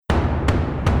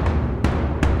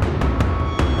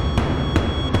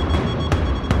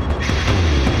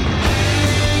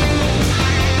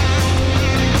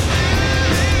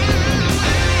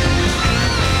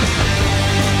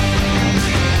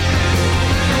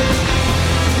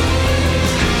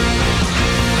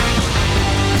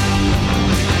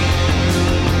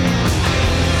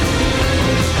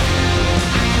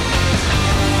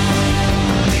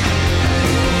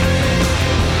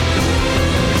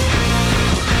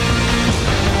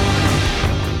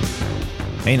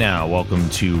Hey now, welcome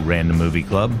to Random Movie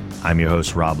Club. I'm your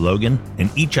host, Rob Logan.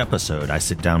 In each episode, I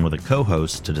sit down with a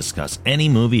co-host to discuss any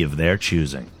movie of their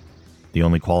choosing. The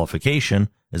only qualification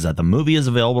is that the movie is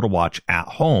available to watch at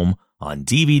home on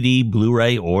DVD,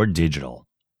 Blu-ray, or digital.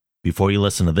 Before you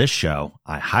listen to this show,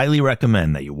 I highly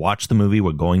recommend that you watch the movie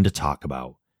we're going to talk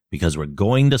about, because we're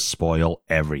going to spoil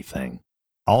everything.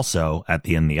 Also, at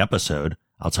the end of the episode,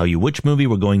 I'll tell you which movie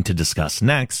we're going to discuss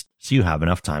next, so you have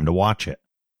enough time to watch it.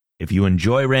 If you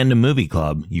enjoy Random Movie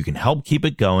Club, you can help keep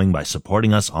it going by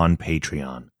supporting us on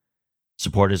Patreon.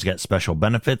 Supporters get special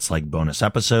benefits like bonus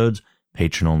episodes,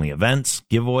 patron-only events,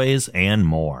 giveaways, and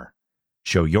more.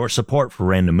 Show your support for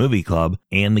Random Movie Club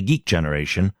and The Geek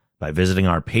Generation by visiting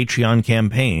our Patreon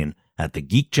campaign at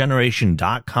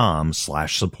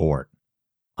thegeekgeneration.com/support.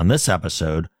 On this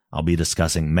episode, I'll be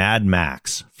discussing Mad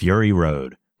Max: Fury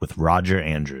Road with Roger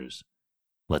Andrews.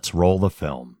 Let's roll the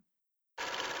film.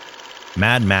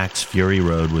 Mad Max: Fury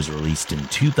Road was released in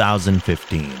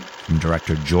 2015 from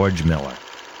director George Miller.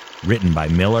 Written by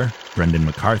Miller, Brendan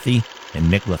McCarthy, and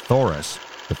Nick Lathoris,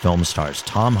 the film stars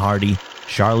Tom Hardy,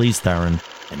 Charlize Theron,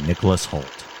 and Nicholas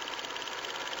Hoult.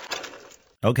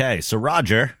 Okay, so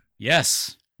Roger.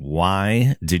 Yes.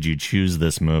 Why did you choose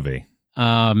this movie?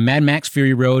 Mad Max: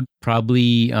 Fury Road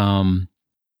probably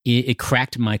it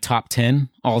cracked my top 10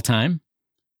 all time,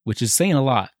 which is saying a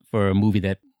lot for a movie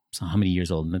that. So how many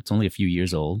years old? It's only a few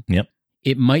years old. Yep.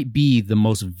 It might be the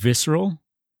most visceral,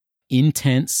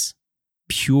 intense,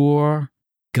 pure,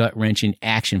 gut-wrenching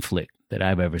action flick that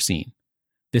I've ever seen.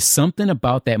 There's something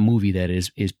about that movie that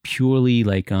is purely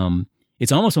like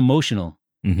it's almost emotional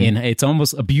and it's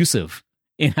almost abusive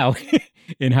in how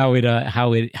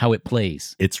it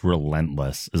plays. It's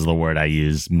relentless is the word I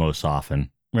use most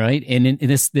often. Right? And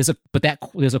there's a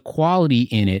quality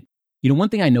in it. You know, one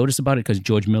thing I noticed about it, because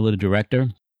George Miller, the director,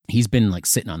 he's been like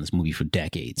sitting on this movie for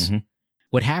decades. Mm-hmm.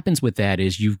 What happens with that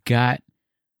is you've got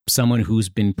someone who's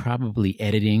been probably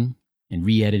editing and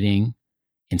re-editing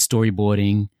and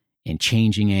storyboarding and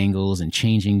changing angles and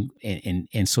changing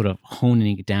and sort of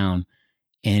honing it down.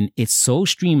 And it's so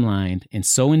streamlined and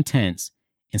so intense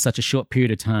in such a short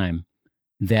period of time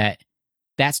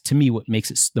that's to me what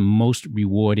makes it the most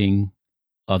rewarding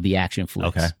of the action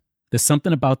flicks. Okay. There's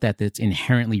something about that that's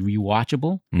inherently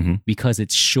rewatchable because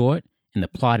it's short and the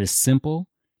plot is simple,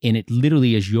 and it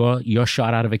literally is your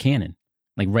shot out of a cannon,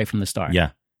 like right from the start. Yeah.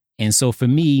 And so for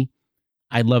me,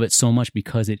 I love it so much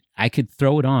because I could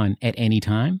throw it on at any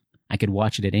time. I could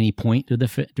watch it at any point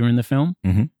during the film,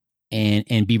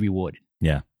 and be rewarded.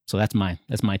 Yeah. So that's my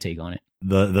take on it.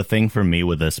 The thing for me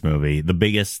with this movie, the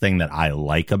biggest thing that I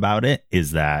like about it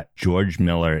is that George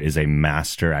Miller is a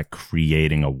master at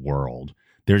creating a world.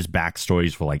 There's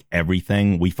backstories for like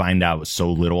everything. We find out so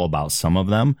little about some of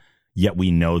them, yet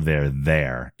we know they're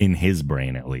there, in his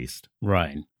brain at least.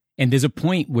 Right. And there's a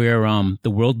point where the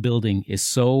world building is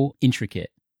so intricate,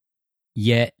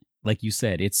 yet, like you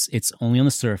said, it's only on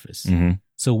the surface. Mm-hmm.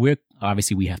 So we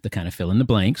have to kind of fill in the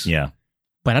blanks. Yeah.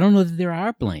 But I don't know that there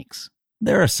are blanks.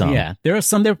 There are some. Yeah, there are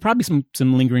some. There are probably some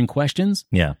lingering questions.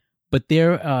 Yeah. But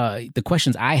the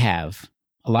questions I have,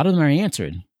 a lot of them are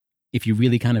answered if you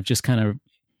really kind of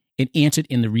it answered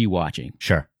in the rewatching.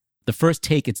 Sure. The first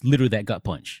take, it's literally that gut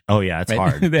punch. Oh, yeah, it's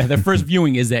hard. The first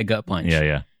viewing is that gut punch. Yeah,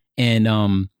 yeah.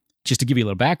 And just to give you a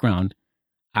little background,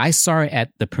 I saw it at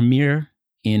the premiere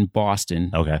in Boston.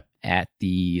 Okay. At I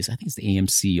think it's the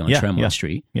AMC on Tremont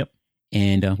Street. Yep.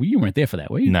 And you weren't there for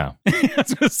that, were you? No. I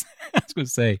was going to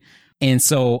say. And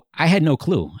so I had no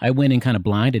clue. I went in kind of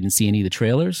blind. I didn't see any of the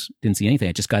trailers. Didn't see anything.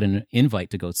 I just got an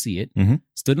invite to go see it. Mm-hmm.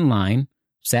 Stood in line,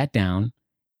 sat down,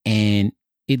 and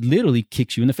it literally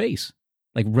kicks you in the face,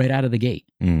 like right out of the gate.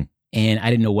 Mm. And I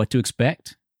didn't know what to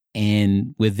expect.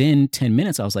 And within 10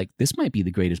 minutes, I was like, this might be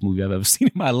the greatest movie I've ever seen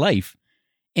in my life.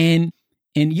 And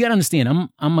you got to understand,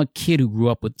 I'm a kid who grew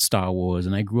up with Star Wars,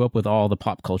 and I grew up with all the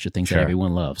pop culture things that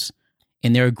everyone loves.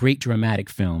 And there are great dramatic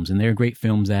films, and there are great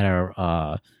films that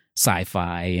are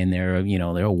sci-fi, and there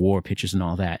are war pictures and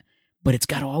all that. But it's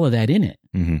got all of that in it,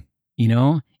 you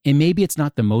know? And maybe it's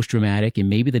not the most dramatic, and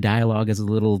maybe the dialogue is a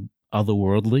little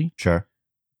otherworldly. Sure.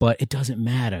 But it doesn't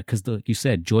matter because, like you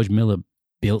said, George Miller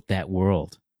built that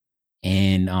world.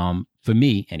 And for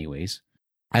me, anyways,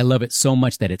 I love it so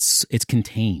much that it's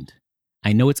contained.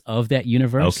 I know it's of that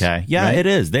universe. Okay. Yeah, right? It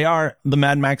is. The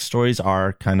Mad Max stories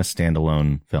are kind of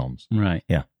standalone films. Right.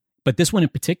 Yeah. But this one in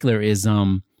particular is,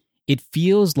 it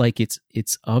feels like it's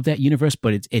of that universe,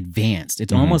 but it's advanced.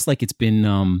 It's almost like it's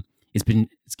given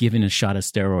a shot of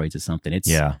steroids or something.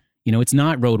 It's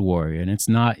not Road Warrior, and it's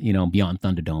not, Beyond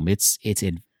Thunderdome.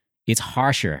 It's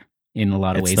harsher in a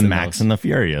lot of ways. It's the Max and the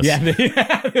Furious. Yeah,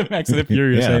 the Max and the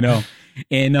Furious. Yeah. I know.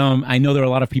 And I know there are a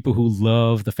lot of people who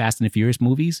love the Fast and the Furious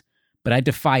movies, but I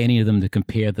defy any of them to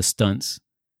compare the stunts.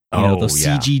 Those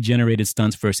CG generated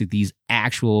stunts versus these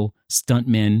actual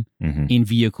stuntmen in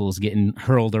vehicles getting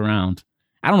hurled around.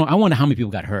 I don't know. I wonder how many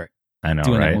people got hurt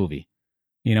doing that movie.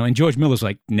 And George Miller's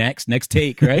like, next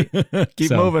take, right?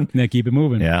 Keep moving. Yeah, keep it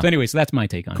moving. Yeah. So anyway, so that's my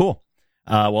take on it. Cool.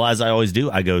 Well, as I always do,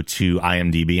 I go to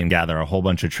IMDb and gather a whole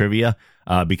bunch of trivia.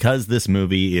 Because this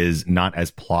movie is not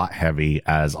as plot heavy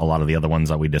as a lot of the other ones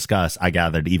that we discuss, I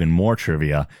gathered even more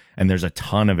trivia, and there's a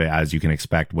ton of it, as you can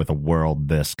expect, with a world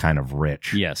this kind of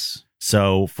rich. Yes.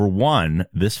 So for one,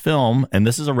 this film, and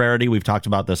this is a rarity, we've talked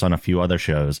about this on a few other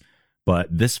shows, but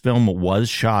this film was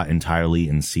shot entirely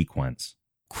in sequence.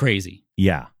 Crazy.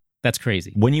 Yeah. That's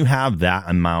crazy. When you have that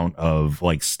amount of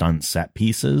like stunt set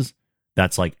pieces,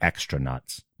 that's like extra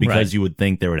nuts, because you would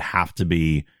think there would have to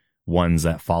be ones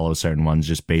that follow certain ones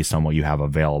just based on what you have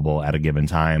available at a given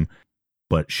time,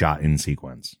 but shot in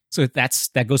sequence. So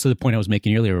that goes to the point I was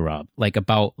making earlier, Rob,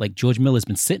 about George Miller's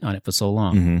been sitting on it for so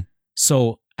long. Mm-hmm.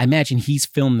 So I imagine he's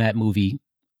filmed that movie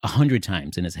 100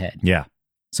 times in his head. Yeah.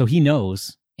 So he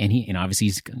knows, and obviously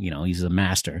he's a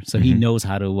master. So he knows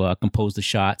how to compose the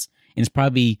shots, and it's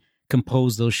probably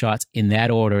composed those shots in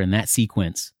that order, in that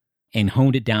sequence, and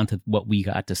honed it down to what we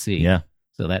got to see. Yeah.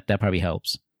 So that probably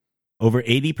helps. Over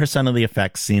 80% of the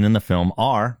effects seen in the film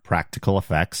are practical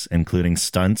effects, including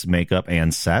stunts, makeup,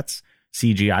 and sets.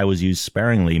 CGI was used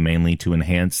sparingly, mainly to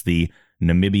enhance the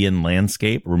Namibian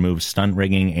landscape, remove stunt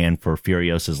rigging, and for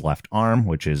Furiosa's left arm,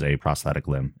 which is a prosthetic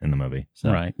limb in the movie.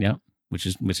 So. Right, yeah. Which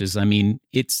is, I mean,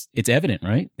 it's evident,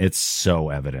 right? It's so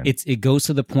evident. It goes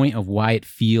to the point of why it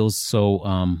feels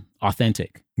so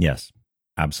authentic. Yes,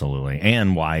 absolutely.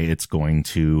 And why it's going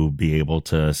to be able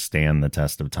to stand the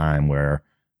test of time where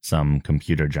some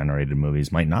computer-generated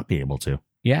movies might not be able to.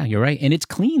 Yeah, you're right. And it's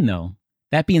clean, though.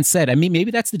 That being said, I mean, maybe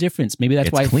that's the difference. Maybe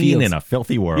that's why it clean feels... in a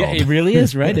filthy world. Yeah, it really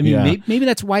is, right? I mean, Yeah. maybe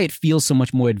that's why it feels so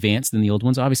much more advanced than the old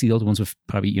ones. Obviously, the old ones were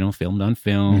probably, filmed on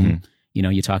film.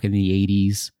 You're talking the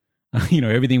 80s.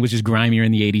 Everything was just grimier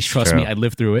in the 80s. Trust me, I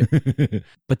lived through it.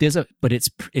 But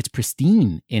it's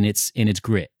pristine in its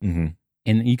grit. Mm-hmm.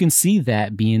 And you can see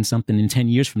that being something in 10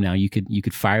 years from now, you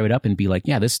could fire it up and be like,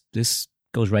 yeah, this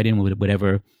goes right in with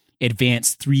whatever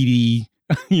advanced 3D,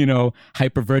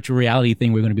 hyper virtual reality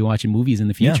thing we're going to be watching movies in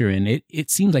the future. Yeah. And it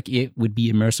seems like it would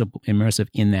be immersive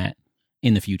in that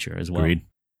in the future as well. Agreed.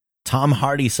 Tom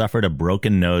Hardy suffered a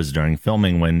broken nose during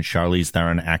filming when Charlize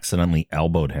Theron accidentally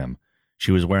elbowed him.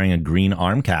 She was wearing a green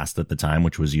arm cast at the time,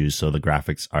 which was used so the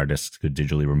graphics artists could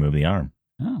digitally remove the arm.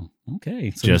 Oh,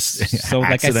 okay. So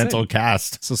accidental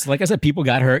cast. So like I said, people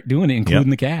got hurt doing it,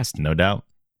 including the cast. No doubt.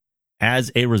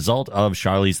 As a result of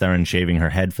Charlize Theron shaving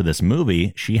her head for this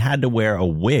movie, she had to wear a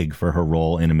wig for her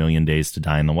role in A Million Days to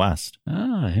Die in the West.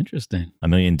 Ah, interesting. A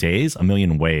Million Days? A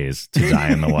Million Ways to Die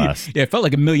in the West. Yeah, it felt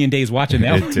like a million days watching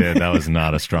that. It did. That was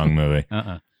not a strong movie.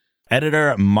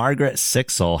 Editor Margaret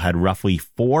Sixel had roughly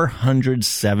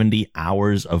 470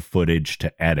 hours of footage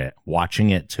to edit. Watching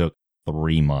it took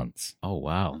 3 months. Oh,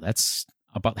 wow. That's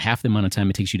about half the amount of time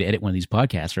it takes you to edit one of these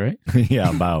podcasts, right? Yeah,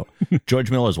 about.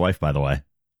 George Miller's wife, by the way.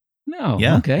 No.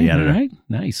 Yeah, okay. All right.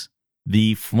 Nice.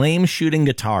 The flame-shooting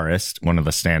guitarist, one of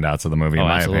the standouts of the movie, in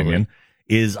my opinion,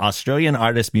 is Australian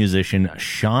artist-musician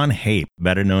Sean Hape,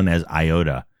 better known as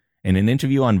Iota. In an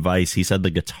interview on Vice, he said the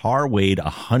guitar weighed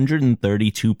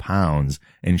 132 pounds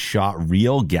and shot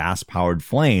real gas-powered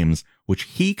flames, which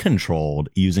he controlled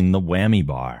using the whammy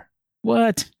bar.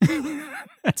 What?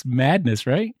 That's madness,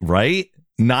 right? Right?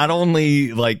 Not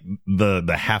only like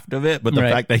the heft of it, but the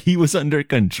fact that he was under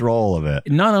control of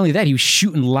it. Not only that, he was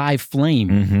shooting live flame.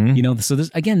 Mm-hmm. So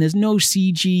there's no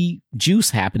CG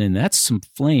juice happening. That's some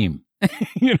flame.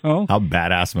 How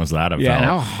badass must that have felt? Yeah, and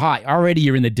how hot. Already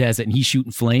you're in the desert and he's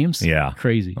shooting flames. Yeah.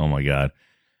 Crazy. Oh my God.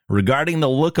 Regarding the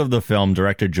look of the film,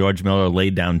 director George Miller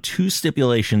laid down 2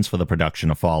 stipulations for the production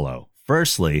to follow.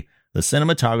 Firstly, the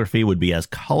cinematography would be as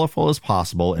colorful as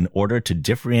possible in order to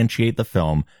differentiate the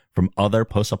film from other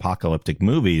post-apocalyptic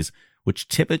movies, which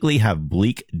typically have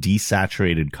bleak,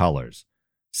 desaturated colors.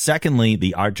 Secondly,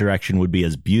 the art direction would be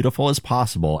as beautiful as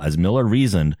possible, as Miller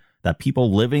reasoned that people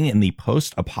living in the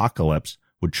post-apocalypse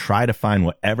would try to find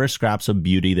whatever scraps of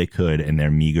beauty they could in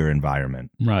their meager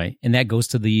environment. Right, and that goes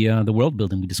to the world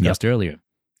building we discussed earlier.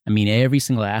 I mean, every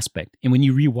single aspect. And when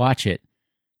you rewatch it,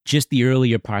 just the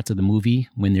earlier parts of the movie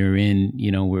when they're in,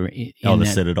 the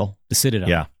Citadel. The Citadel.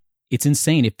 Yeah. It's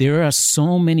insane. If there are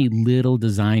so many little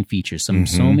design features, so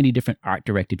many different art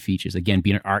directed features, again,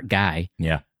 being an art guy,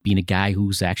 being a guy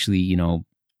who's actually,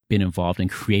 been involved in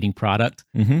creating product,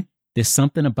 there's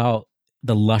something about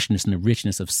the lushness and the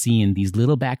richness of seeing these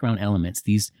little background elements,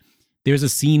 these There's a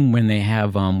scene when they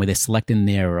have where they're selecting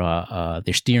their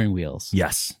steering wheels.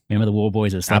 Yes. Remember the War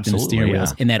Boys are selecting the steering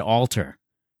wheels in that altar,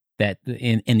 that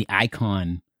in the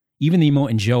icon, even the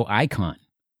Immortan Joe icon.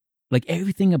 Like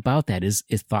everything about that is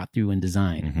thought through and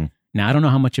designed. Mm-hmm. Now I don't know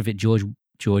how much of it George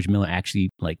Miller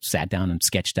actually like sat down and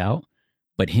sketched out,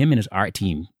 but him and his art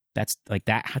team, that's like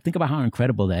that. Think about how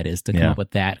incredible that is to come up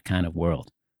with that kind of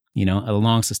world. You know, a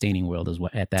long sustaining world is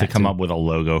what at that to come up with a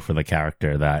logo for the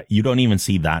character that you don't even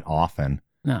see that often.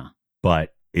 No,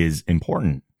 but is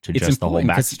important to just the whole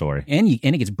backstory, and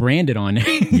it gets branded on.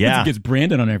 Yeah, it gets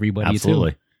branded on everybody.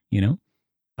 Absolutely. Too, you know,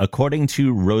 according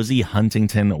to Rosie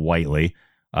Huntington Whiteley,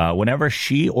 whenever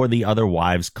she or the other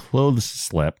wives' clothes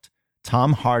slipped,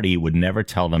 Tom Hardy would never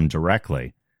tell them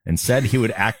directly. Instead, he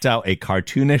would act out a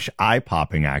cartoonish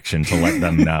eye-popping action to let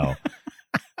them know.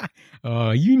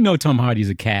 You know Tom Hardy's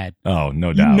a cad. Oh,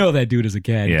 no doubt. You know that dude is a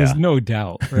cad. Yeah. There's no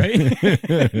doubt, right?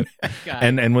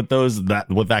 and with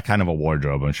that kind of a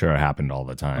wardrobe, I'm sure it happened all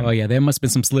the time. Oh yeah, there must have been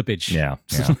some slippage. Yeah.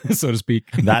 So to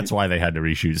speak. That's why they had to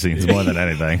reshoot scenes more than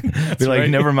anything. Be like,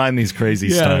 never mind these crazy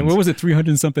stunts. What was it?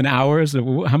 300 something hours?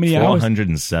 How many hours?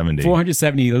 470.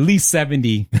 470. At least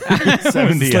 70.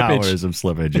 70 hours of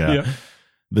slippage. Yeah.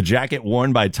 The jacket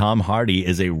worn by Tom Hardy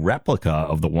is a replica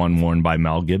of the one worn by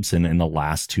Mel Gibson in the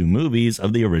last two movies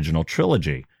of the original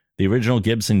trilogy. The original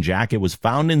Gibson jacket was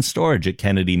found in storage at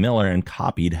Kennedy Miller and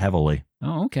copied heavily.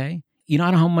 Oh, okay. You know, I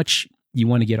don't know how much you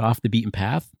want to get off the beaten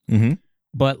path, mm-hmm.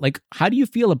 but like, how do you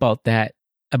feel about that,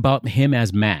 about him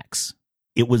as Max?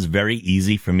 It was very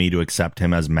easy for me to accept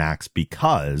him as Max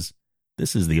because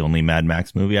this is the only Mad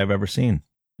Max movie I've ever seen.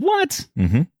 What?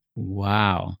 Mm-hmm.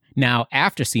 Wow. Now,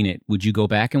 after seeing it, would you go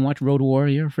back and watch Road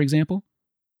Warrior, for example?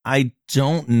 I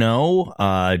don't know,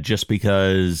 just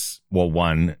because, well,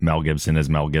 one, Mel Gibson is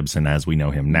Mel Gibson as we know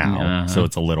him now, so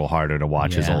it's a little harder to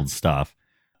watch his old stuff.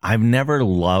 I've never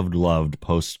loved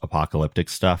post-apocalyptic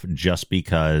stuff just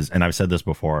because, and I've said this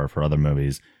before for other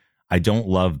movies, I don't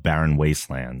love barren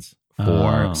wastelands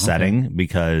for setting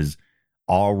because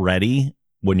already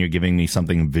when you're giving me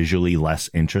something visually less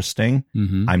interesting,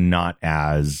 I'm not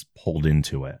as pulled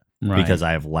into it because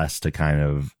I have less to kind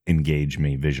of engage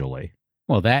me visually.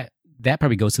 Well, that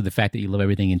probably goes to the fact that you love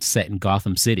everything set in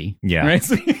Gotham City. Yeah. Right?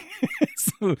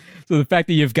 So the fact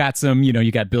that you've got some,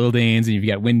 you got buildings and you've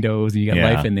got windows and you got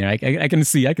life in there, I can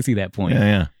see that point.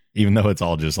 Yeah. Even though it's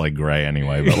all just like gray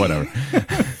anyway, but whatever.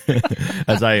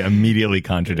 As I immediately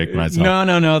contradict myself.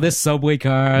 No. There's subway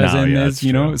cars and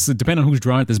there's, so depending on who's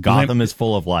drawing it, Gotham is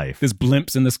full of life. There's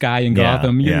blimps in the sky in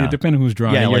Gotham. Yeah. Depending on who's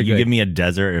drawing it. Yeah, like you give me a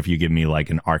desert, if you give me like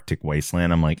an Arctic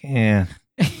wasteland, I'm like, Yeah,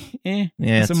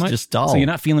 it's so just dull. So you're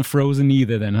not feeling Frozen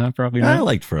either then, huh? Probably not. I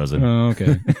liked Frozen. Oh,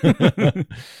 okay.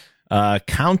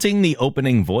 Counting the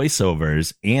opening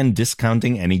voiceovers and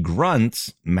discounting any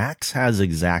grunts, Max has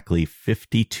exactly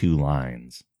 52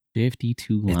 lines.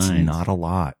 52 lines. It's not a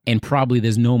lot. And probably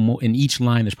there's no more, in each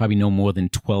line, there's probably no more than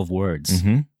 12 words.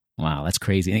 Mm-hmm. Wow, that's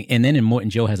crazy. And then Immortan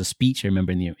Joe has a speech, I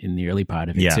remember, in the early part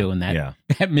of it, too. And that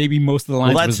maybe most of the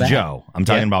lines was that. Joe. I'm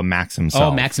talking about Max himself.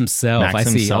 Oh, Max himself. Max I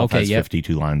see. himself Okay, has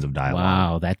 52 lines of dialogue.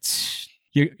 Wow, that's...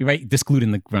 You're right,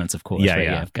 excluding the grunts, of course.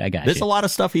 Yeah, right? I got There's a lot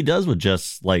of stuff he does with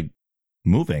just, like,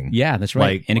 moving. Yeah, that's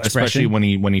right. Like, and expression.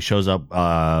 especially when he shows up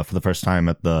for the first time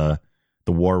at the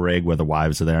war rig where the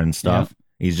wives are there and stuff. Yeah.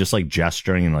 He's just like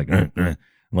gesturing and like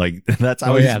like that's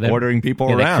how he's ordering people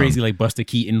around. That crazy like Buster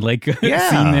Keaton like scene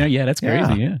there. Yeah, that's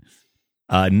crazy.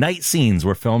 Yeah. Night scenes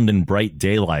were filmed in bright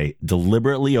daylight,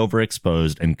 deliberately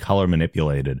overexposed and color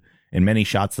manipulated. In many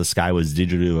shots, the sky was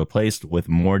digitally replaced with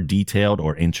more detailed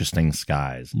or interesting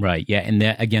skies. Right. Yeah. And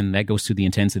that goes to the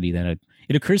intensity that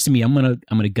it occurs to me. I'm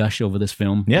gonna gush over this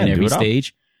film in every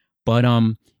stage. But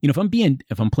if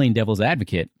I'm playing devil's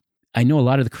advocate, I know a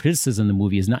lot of the criticism of the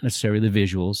movie is not necessarily the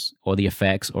visuals or the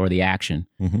effects or the action.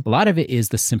 Mm-hmm. A lot of it is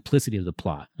the simplicity of the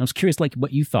plot. I was curious, like,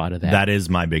 what you thought of that. That is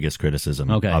my biggest criticism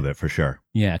of it, for sure.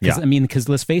 Yeah. Because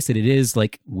let's face it, it is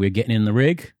like we're getting in the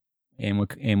rig. And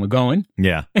we're going,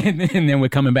 and then we're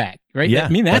coming back, right? Yeah, I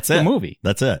mean that's the movie.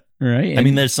 That's it, right? I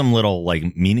mean, there's some little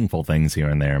like meaningful things here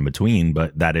and there in between,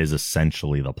 but that is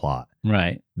essentially the plot,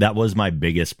 right? That was my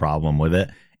biggest problem with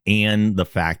it, and the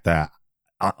fact that,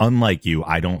 unlike you,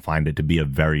 I don't find it to be a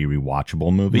very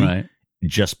rewatchable movie, right?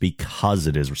 Just because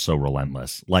it is so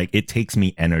relentless. Like it takes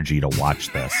me energy to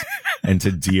watch this and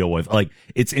to deal with. Like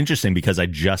it's interesting because I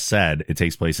just said it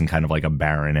takes place in kind of like a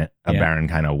barren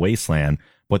kind of wasteland.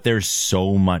 But there's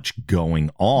so much going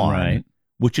on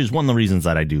which is one of the reasons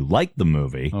that I do like the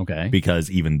movie. Okay. Because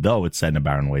even though it's set in a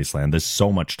barren wasteland, there's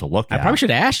so much to look at. I probably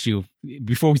should have asked you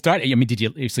before we started. I mean, did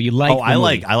you? So you like? I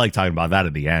like talking about that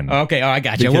at the end. Okay. Oh, I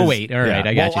got you. We'll wait. All right.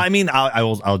 I got you. I mean,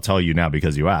 I'll tell you now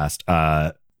because you asked.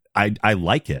 I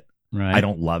like it. Right. I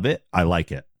don't love it. I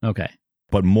like it. Okay.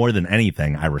 But more than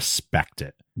anything, I respect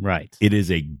it. Right. It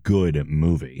is a good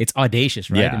movie. It's audacious,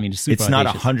 right? Yeah. I mean, it's super it's not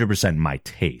audacious. 100% my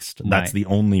taste. That's Right. the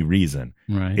only reason.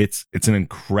 Right. It's an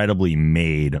incredibly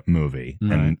made movie,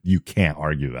 Right. and you can't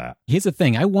argue that. Here's the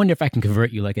thing. I wonder if I can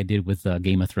convert you like I did with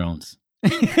Game of Thrones.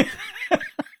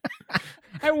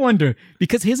 I wonder,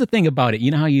 because here's the thing about it.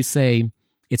 You know how you say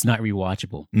it's not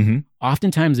rewatchable? Mm-hmm.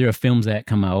 Oftentimes there are films that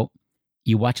come out,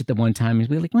 you watch it the one time, and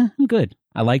you're like, well, I'm good.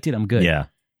 I liked it. I'm good. Yeah.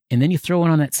 And then you throw it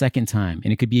on that second time,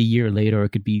 and it could be a year later, or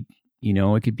it could be,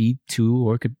 it could be 2,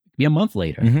 or it could be a month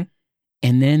later. Mm-hmm.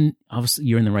 And then obviously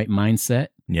you're in the right mindset.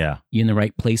 Yeah. You're in the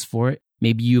right place for it.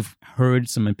 Maybe you've heard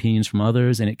some opinions from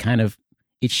others, and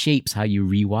it shapes how you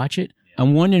rewatch it.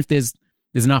 I'm wondering if there's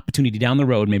an opportunity down the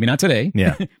road, maybe not today.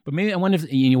 Yeah. But maybe I wonder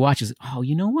if you watch it, oh,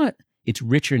 you know what? It's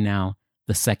richer now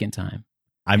the second time.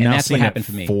 I've And now that's what seen happened it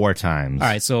for me. 4 times. All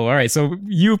right, so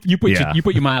you put Yeah. you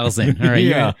put your miles in. All right,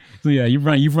 Yeah.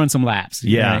 you've run some laps.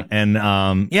 Yeah. Right? And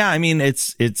I mean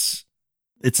it's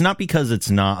not because it's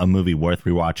not a movie worth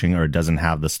rewatching or it doesn't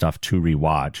have the stuff to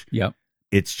rewatch. Yep.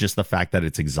 It's just the fact that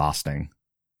it's exhausting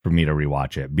for me to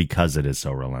rewatch it because it is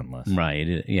so relentless. Right.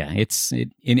 Does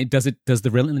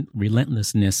the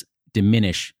relentlessness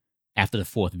diminish after the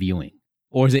 4th viewing,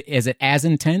 or is it as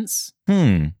intense?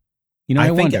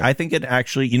 I think it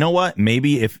actually, you know what?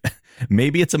 Maybe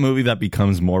it's a movie that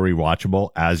becomes more rewatchable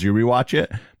as you rewatch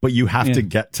it, but you have to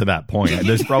get to that point.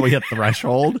 There's probably a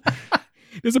threshold.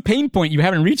 There's a pain point you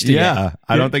haven't reached it yet. Yeah,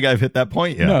 I don't think I've hit that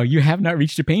point yet. No, you have not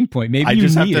reached a pain point. Maybe I you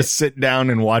just have need to it. sit down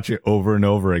and watch it over and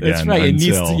over again. That's right.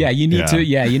 You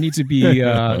need to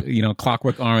be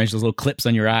Clockwork Orange, those little clips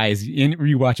on your eyes, and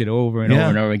rewatch it over and over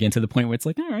and over again to the point where it's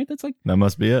like, all right, that's like that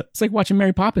must be it. It's like watching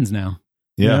Mary Poppins now.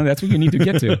 Yeah, that's what you need to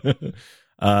get to.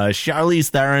 Charlize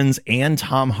Theron's and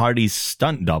Tom Hardy's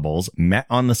stunt doubles met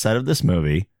on the set of this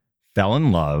movie, fell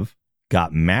in love,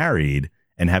 got married,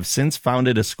 and have since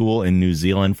founded a school in New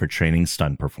Zealand for training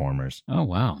stunt performers. Oh,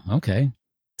 wow. Okay.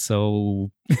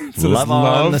 So love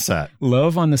on the set.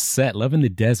 Love on the set. Love in the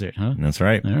desert, huh? That's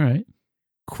right. All right.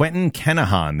 Quentin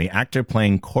Kenahan, the actor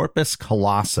playing Corpus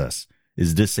Colossus,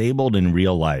 is disabled in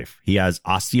real life. He has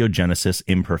osteogenesis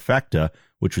imperfecta,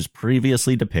 which was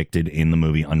previously depicted in the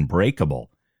movie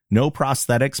Unbreakable. No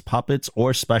prosthetics, puppets,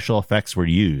 or special effects were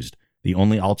used. The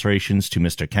only alterations to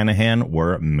Mr. Kenahan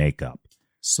were makeup.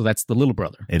 So that's the little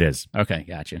brother. It is. Okay,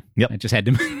 gotcha. Yep. I just had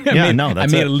to. I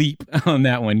made a leap on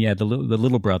that one. Yeah, the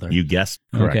little brother. You guessed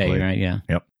correctly. Okay, right, yeah.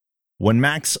 Yep. When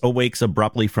Max awakes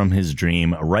abruptly from his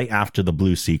dream right after the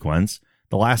blue sequence,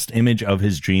 the last image of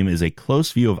his dream is a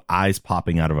close view of eyes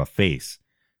popping out of a face.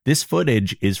 This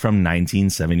footage is from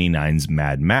 1979's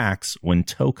Mad Max when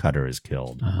Toe Cutter is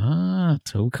killed. Ah,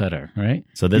 Toe Cutter, right?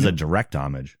 So there's a direct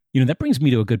homage. That brings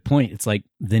me to a good point. It's like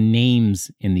the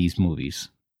names in these movies.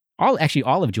 All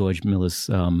of George Miller's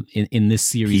in this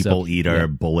series. People Eater,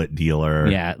 Bullet Dealer.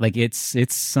 Yeah, like it's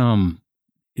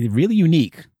really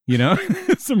unique, and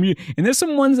there's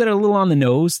some ones that are a little on the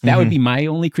nose. That would be my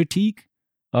only critique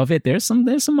of it. There's some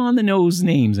on the nose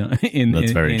names in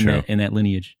that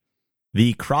lineage.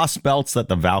 The cross belts that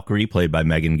the Valkyrie, played by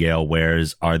Megan Gale,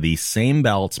 wears are the same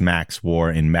belts Max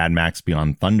wore in Mad Max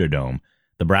Beyond Thunderdome.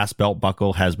 The brass belt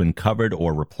buckle has been covered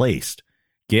or replaced.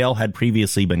 Gale had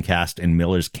previously been cast in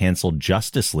Miller's canceled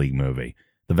Justice League movie.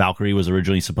 The Valkyrie was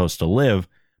originally supposed to live,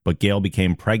 but Gale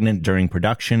became pregnant during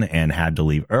production and had to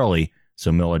leave early, so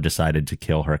Miller decided to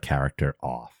kill her character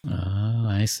off. Oh,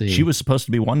 I see. She was supposed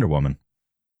to be Wonder Woman.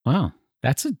 Wow.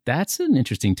 That's an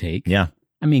interesting take. Yeah.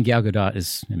 I mean, Gal Gadot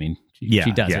is,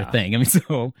 she does her thing.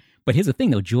 But here's the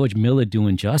thing, though. George Miller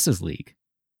doing Justice League.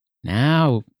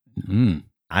 Now,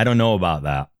 I don't know about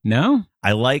that. No?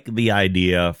 I like the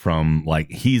idea from,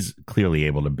 he's clearly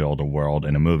able to build a world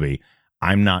in a movie.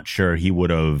 I'm not sure he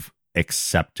would have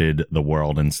accepted the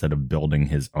world instead of building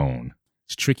his own.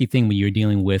 It's a tricky thing when you're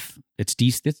dealing with, it's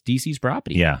DC's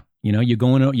property. Yeah. You're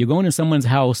going to someone's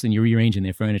house and you're rearranging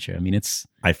their furniture.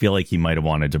 I feel like he might have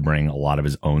wanted to bring a lot of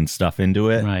his own stuff into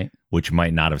it, right? Which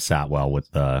might not have sat well with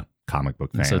the comic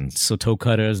book fans. So Toe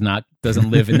Cutter does not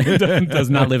live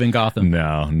in Gotham.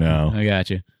 No. I got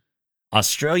you.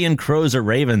 Australian crows or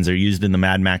ravens are used in the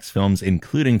Mad Max films,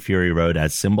 including Fury Road,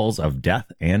 as symbols of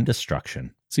death and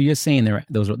destruction. So you're saying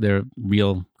they're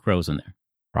real crows in there?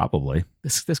 Probably.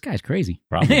 This guy's crazy.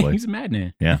 Probably. He's a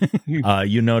madman. Yeah.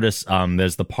 You notice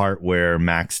there's the part where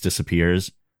Max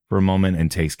disappears for a moment and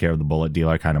takes care of the bullet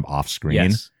dealer kind of off screen.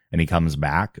 Yes. And he comes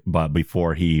back, but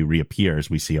before he reappears,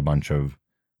 we see a bunch of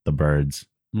the birds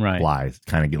fly,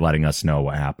 kind of letting us know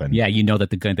what happened. Yeah, you know that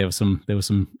there was some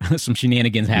some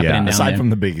shenanigans happening. Yeah, down aside there. from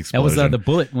the big explosion. That was the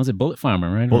bullet. Was it Bullet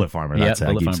Farmer? Right? Bullet Farmer. That's it.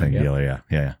 I keep Farmer, saying dealer.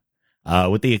 Yeah.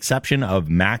 With the exception of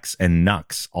Max and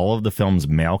Nux, all of the film's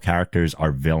male characters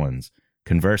are villains.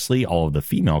 Conversely, all of the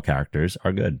female characters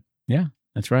are good. Yeah,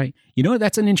 that's right. You know,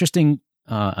 that's an interesting,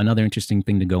 another interesting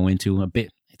thing to go into a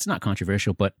bit. It's not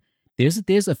controversial, but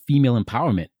there's a female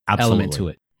empowerment element to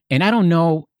it. And I don't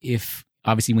know if,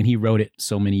 obviously, when he wrote it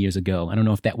so many years ago, I don't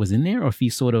know if that was in there or if he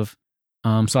sort of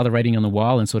saw the writing on the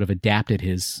wall and sort of adapted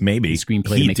his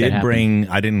screenplay to make that happen.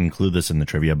 I didn't include this in the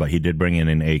trivia, but he did bring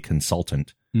in a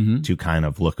consultant to kind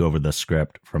of look over the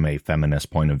script from a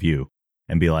feminist point of view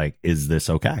and be like, is this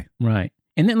okay? Right.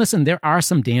 And then listen, there are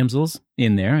some damsels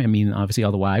in there. I mean, obviously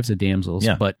all the wives are damsels,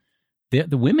 but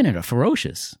the women are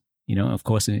ferocious. You know, of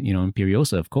course,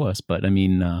 Imperiosa, of course, but I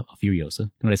mean, Furiosa.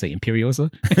 What did I say? Imperiosa?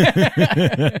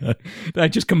 I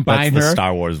just combined that's her. The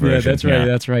Star Wars version. Yeah,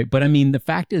 that's right. But I mean, the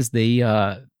fact is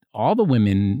all the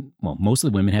women, well, most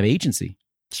of the women have agency.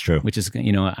 It's true. Which is,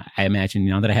 I imagine,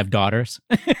 that I have daughters,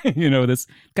 this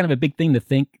kind of a big thing to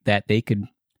think that they could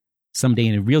someday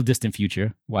in a real distant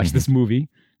future watch this movie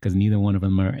because neither one of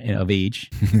them are of age.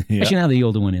 Actually, now the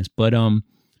older one is. But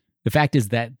the fact is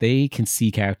that they can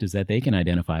see characters that they can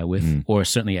identify with or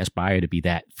certainly aspire to be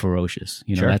that ferocious.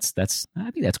 Sure. I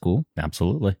think that's cool.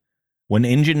 Absolutely. When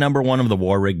engine number 1 of the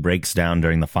war rig breaks down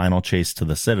during the final chase to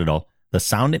the Citadel, the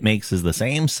sound it makes is the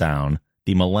same sound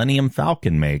the Millennium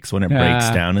Falcon makes when it breaks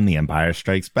down in The Empire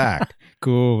Strikes Back.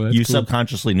 Cool. You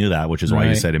subconsciously knew that, which is why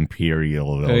you said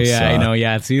Imperial. I know.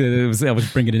 Yeah. See, I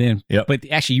was bringing it in. Yep. But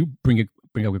actually, you bring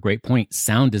up a great point.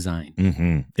 Sound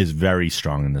design is very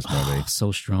strong in this movie.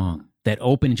 So strong. That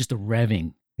open, just the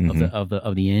revving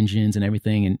of the engines and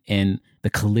everything, and the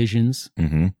collisions.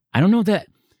 I don't know that.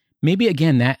 Maybe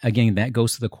that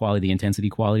goes to the quality, the intensity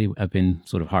quality I've been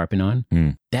sort of harping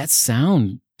on. That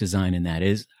sound design in that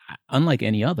is unlike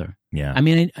any other. Yeah. I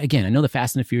mean, again, I know the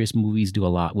Fast and the Furious movies do a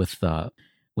lot with the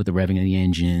revving of the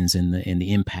engines and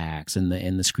the impacts and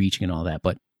the screeching and all that,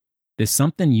 but there's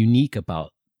something unique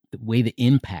about the way the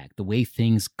impact, the way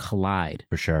things collide.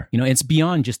 For sure. It's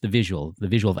beyond just the visual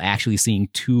of actually seeing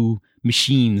two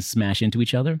machines smash into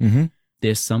each other.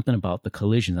 There's something about the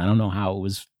collisions. I don't know how it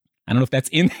was. I don't know if that's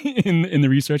in the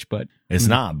research, but it's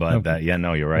not. But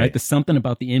you're right. There's something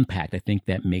about the impact, I think,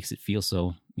 that makes it feel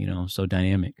so, so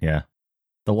dynamic. Yeah.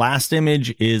 The last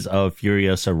image is of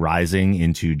Furiosa rising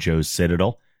into Joe's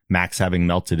Citadel, Max having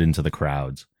melted into the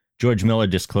crowds. George Miller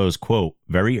disclosed, quote,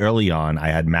 "Very early on, I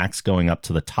had Max going up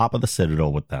to the top of the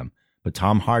Citadel with them, but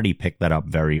Tom Hardy picked that up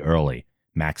very early.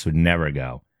 Max would never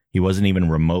go. He wasn't even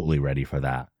remotely ready for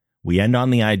that. We end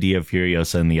on the idea of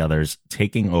Furiosa and the others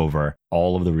taking over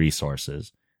all of the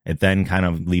resources. It then kind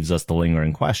of leaves us the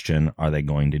lingering question, are they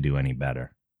going to do any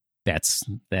better?" That's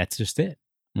just it,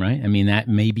 right? I mean, that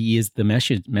maybe is the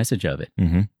message of it,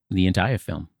 the entire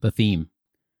film, the theme.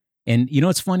 And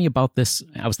what's funny about this,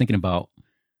 I was thinking about,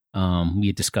 we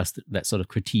had discussed that sort of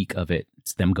critique of it.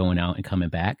 It's them going out and coming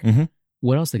back.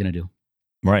 What else are they going to do?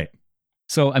 Right.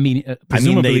 So, I mean,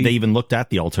 they even looked at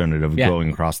the alternative of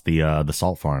going across the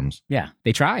salt farms. Yeah,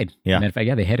 they tried. Yeah. Matter of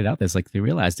fact, they headed out there. It's like they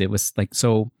realized it was like,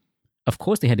 so of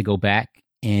course they had to go back,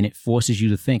 and it forces you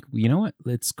to think, well, you know what?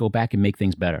 Let's go back and make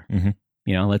things better.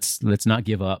 Let's not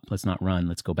give up. Let's not run.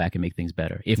 Let's go back and make things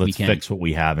better. If we can. Let's fix what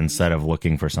we have instead of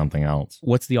looking for something else.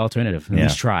 What's the alternative? At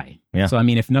least try. Yeah. So, I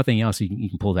mean, if nothing else, you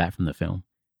can pull that from the film.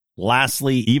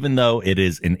 Lastly, even though it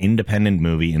is an independent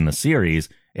movie in the series,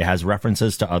 it has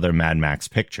references to other Mad Max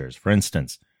pictures. For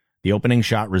instance, the opening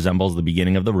shot resembles the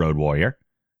beginning of The Road Warrior.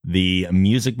 The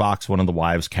music box one of the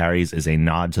wives carries is a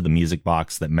nod to the music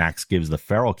box that Max gives the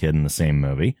feral kid in the same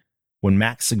movie. When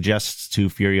Max suggests to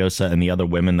Furiosa and the other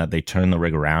women that they turn the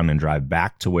rig around and drive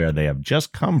back to where they have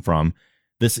just come from,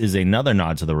 this is another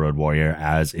nod to The Road Warrior,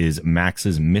 as is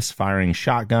Max's misfiring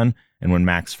shotgun, and when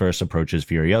Max first approaches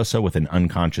Furiosa with an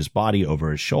unconscious body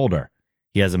over his shoulder.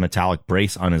 He has a metallic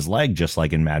brace on his leg, just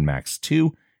like in Mad Max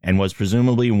 2, and was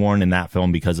presumably worn in that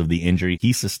film because of the injury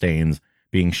he sustains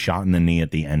being shot in the knee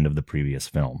at the end of the previous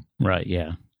film. Right,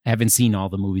 yeah. I haven't seen all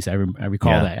the movies. I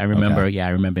recall that. I remember, I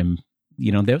remember him,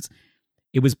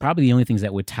 it was probably the only things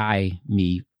that would tie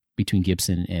me between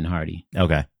Gibson and Hardy.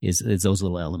 Okay. Is those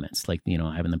little elements, like,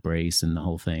 having the brace and the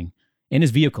whole thing. And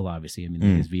his vehicle, obviously. I mean,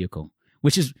 his vehicle.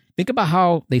 Which is, think about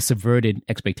how they subverted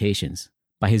expectations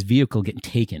by his vehicle getting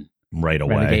taken. Right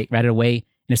away.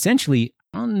 And essentially,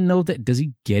 I don't know does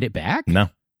he get it back? No.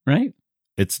 Right?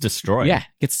 It's destroyed. Yeah.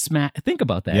 It's smashed. Think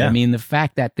about that. Yeah. I mean, the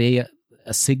fact that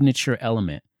a signature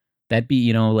element. That'd be,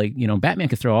 you know, like, you know, Batman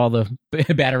can throw all the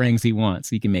batarangs he wants.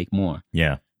 He can make more.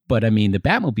 Yeah. But I mean, the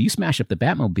Batmobile, you smash up the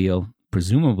Batmobile,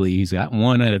 presumably he's got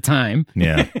one at a time.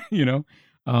 Yeah. You know,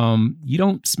 you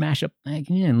don't smash up,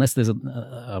 unless there's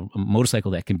a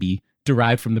motorcycle that can be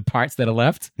derived from the parts that are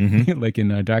left, like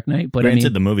in Dark Knight. But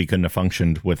granted, the movie couldn't have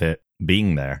functioned with it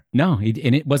being there. No,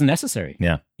 and it wasn't necessary.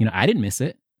 Yeah. You know, I didn't miss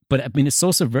it. But I mean, it's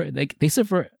so they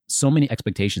subvert so many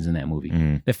expectations in that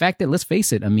movie. The fact that, let's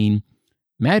face it, I mean,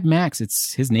 Mad Max,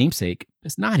 it's his namesake.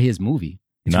 It's not his movie.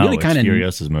 It's really kind of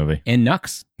Furiosa's movie. And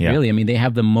Nux, really. I mean, they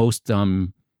have the most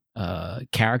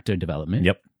character development.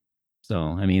 Yep. So,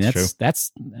 I mean,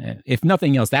 that's if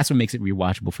nothing else, that's what makes it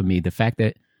rewatchable for me. The fact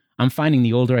that I'm finding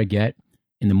the older I get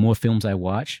and the more films I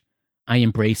watch, I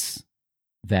embrace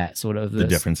that sort of the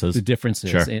differences. The differences.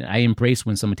 Sure. And I embrace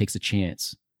when someone takes a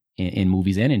chance in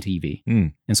movies and in TV.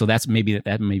 And so that's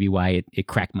maybe why it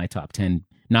cracked my top 10,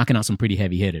 knocking out some pretty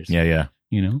heavy hitters. Yeah.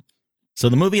 You know? So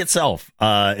the movie itself,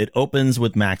 it opens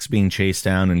with Max being chased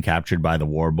down and captured by the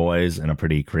War Boys in a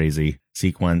pretty crazy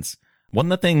sequence. One of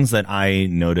the things that I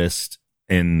noticed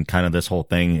in kind of this whole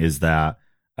thing is that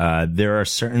there are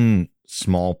certain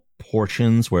small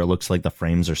portions where it looks like the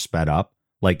frames are sped up,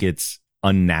 like it's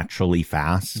unnaturally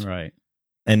fast. Right.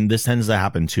 And this tends to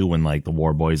happen too when like the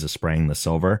War Boys are spraying the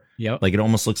silver. Yep. Like it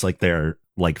almost looks like they're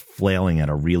like flailing at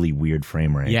a really weird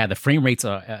frame rate. Yeah, the frame rates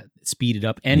are speeded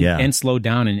up and slowed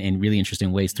down in really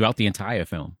interesting ways throughout the entire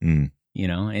film. You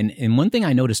know, and one thing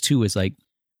I noticed too is like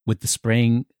with the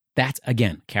spraying, that's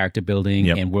again character building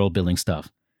and world building stuff.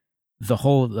 The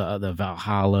whole the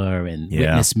Valhalla and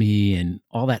Witness Me and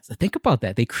all that. Think about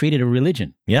that. They created a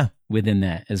religion. Within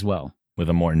that as well. With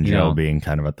a Morton Joe being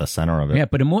kind of at the center of it. Yeah,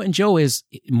 but a Morton Joe is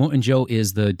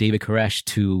the David Koresh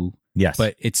to. Yes.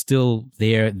 But it's still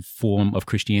their form of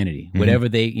Christianity. Whatever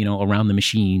they, you know, around the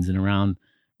machines and around,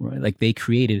 like they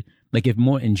created, like if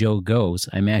Morton Joe goes,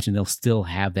 I imagine they'll still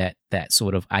have that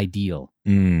sort of ideal.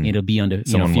 It'll be under,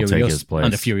 someone will take his place.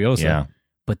 Under Furiosa. Yeah.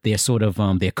 But they're sort of,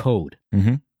 their code.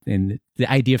 And the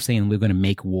idea of saying we're going to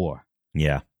make war.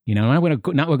 Yeah. You know, we're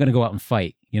going to go out and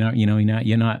fight. You're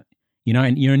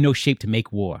in no shape to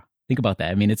make war. Think about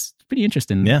that. I mean, it's pretty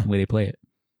interesting the way they play it.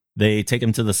 They take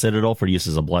him to the Citadel for use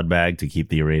as a blood bag to keep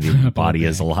the irradiated body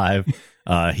as alive.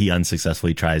 He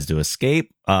unsuccessfully tries to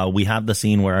escape. We have the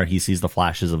scene where he sees the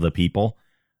flashes of the people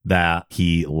that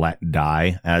he let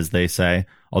die, as they say,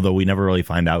 although we never really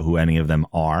find out who any of them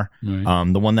are.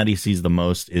 Right. The one that he sees the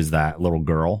most is that little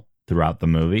girl throughout the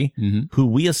movie, who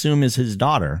we assume is his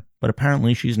daughter, but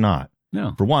apparently she's not.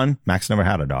 No. For one, Max never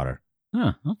had a daughter.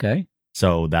 Oh, okay.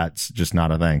 So that's just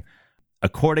not a thing.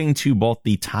 According to both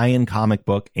the tie-in comic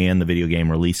book and the video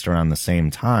game released around the same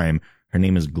time, her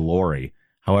name is Glory.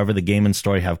 However, the game and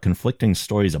story have conflicting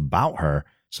stories about her,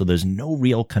 so there's no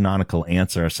real canonical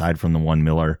answer aside from the one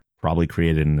Miller probably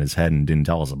created in his head and didn't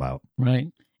tell us about.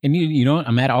 Right. And you know,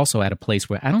 I'm also at a place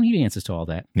where I don't need answers to all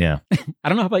that. Yeah. I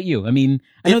don't know about you. I mean,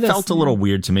 I know it felt a little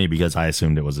weird to me because I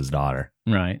assumed it was his daughter.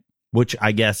 Right. Which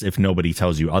I guess if nobody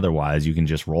tells you otherwise, you can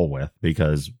just roll with,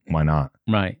 because why not?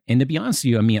 Right. And to be honest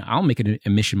with you, I mean, I'll make an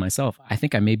admission myself. I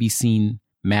think I maybe seen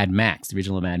Mad Max, the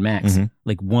original Mad Max,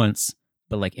 like once,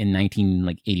 but like in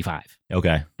 1985.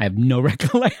 Okay. I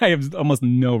have almost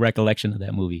no recollection of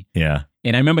that movie. Yeah.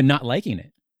 And I remember not liking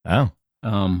it. Oh.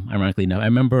 Ironically enough. I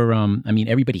remember, I mean,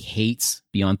 everybody hates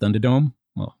Beyond Thunderdome.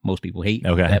 Well, most people hate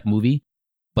that movie.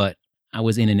 But I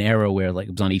was in an era where like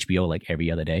it was on HBO like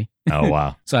every other day. Oh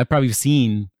wow! So I've probably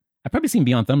seen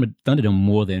Beyond Thunderdome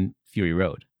more than Fury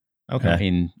Road.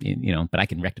 Okay, you know, but I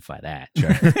can rectify that.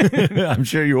 Sure, I'm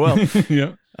sure you will.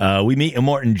 Yeah. We meet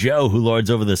Immortan Joe, who lords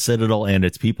over the Citadel and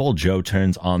its people. Joe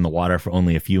turns on the water for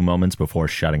only a few moments before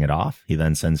shutting it off. He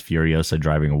then sends Furiosa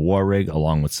driving a war rig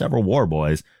along with several war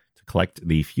boys to collect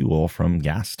the fuel from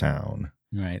Gastown.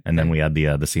 Right. And then we had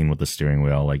the scene with the steering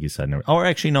wheel, like you said. Or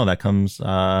actually, no, that comes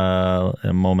a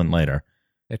moment later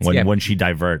when she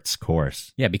diverts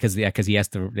course. Yeah, because they have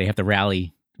to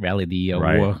rally the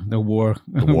war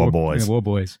boys. The war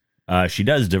boys. She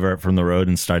does divert from the road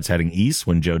and starts heading east.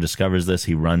 When Joe discovers this,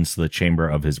 he runs to the chamber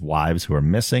of his wives who are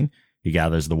missing. He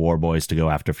gathers the war boys to go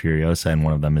after Furiosa, and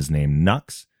one of them is named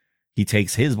Nux. He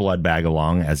takes his blood bag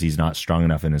along as he's not strong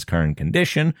enough in his current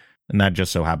condition. And that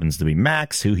just so happens to be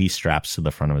Max, who he straps to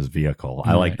the front of his vehicle.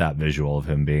 Right. I like that visual of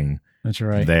him being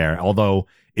there. Although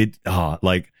it,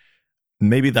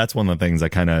 Maybe that's one of the things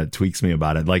that kind of tweaks me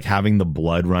about it. Like having the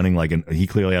blood running, he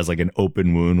clearly has like an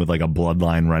open wound with like a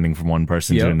bloodline running from one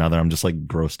person to another. I'm just like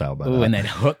grossed out by that. Oh, and that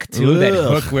hook too. Ugh.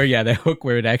 That hook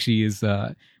where it actually is,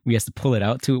 we has to pull it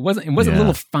out too. It wasn't a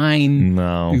little fine.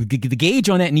 No. The gauge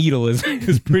on that needle is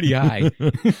pretty high,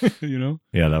 you know?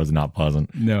 Yeah, that was not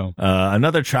pleasant. No.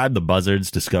 Another tribe, the Buzzards,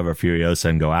 discover Furiosa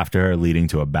and go after her, leading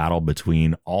to a battle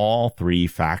between all three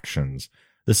factions.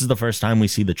 This is the first time we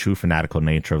see the true fanatical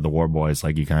nature of the War Boys,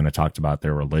 like you kind of talked about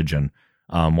their religion.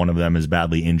 One of them is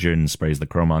badly injured and sprays the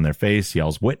chrome on their face,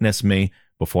 yells, "Witness me,"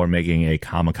 before making a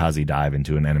kamikaze dive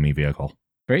into an enemy vehicle.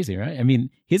 Crazy, right? I mean,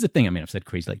 here's the thing. I mean, I've said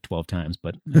crazy like 12 times,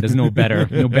 but there's no better.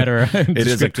 It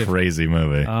is a crazy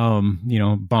movie.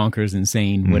 Bonkers,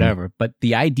 insane, whatever. But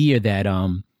the idea that,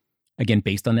 again,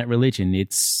 based on that religion,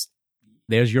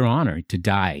 there's your honor to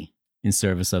die in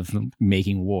service of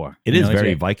making war. It is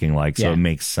very Viking-like, so it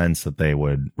makes sense that they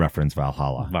would reference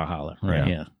Valhalla. Valhalla, right,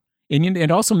 yeah. And it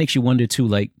also makes you wonder, too,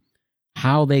 like,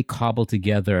 how they cobble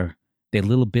together their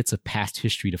little bits of past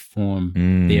history to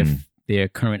form their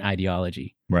current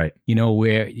ideology. Right.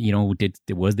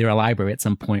 Was there a library at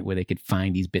some point where they could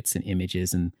find these bits and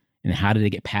images, and how did they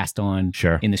get passed on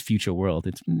in this future world?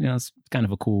 It's, it's kind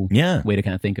of a cool way to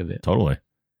kind of think of it. Totally.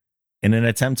 In an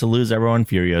attempt to lose everyone,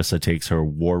 Furiosa takes her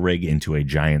war rig into a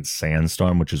giant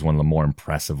sandstorm, which is one of the more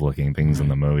impressive looking things in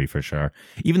the movie for sure.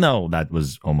 Even though that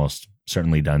was almost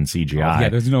certainly done CGI. Yeah,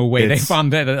 there's no way they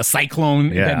found that a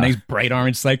cyclone, that nice bright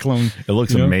orange cyclone. It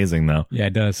looks amazing though. Yeah,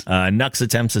 it does. Nux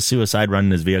attempts a suicide run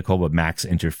in his vehicle, but Max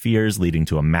interferes, leading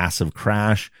to a massive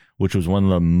crash, which was one of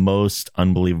the most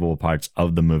unbelievable parts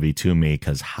of the movie to me,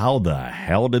 because how the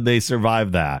hell did they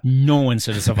survive that? No one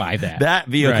should have survived that. That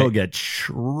vehicle gets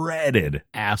shredded.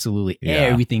 Absolutely. Yeah.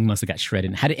 Everything must have got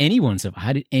shredded. How did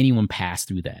anyone pass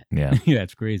through that? Yeah. Yeah,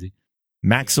 it's crazy.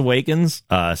 Max awakens,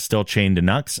 still chained to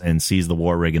Nux, and sees the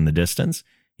war rig in the distance.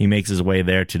 He makes his way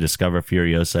there to discover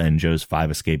Furiosa and Joe's 5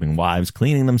 escaping wives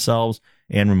cleaning themselves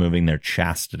and removing their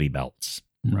chastity belts.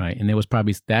 Right, and there was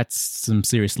that's some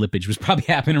serious slippage was probably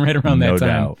happening right around that time. No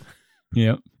doubt.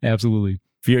 Yeah, absolutely.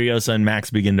 Furiosa and Max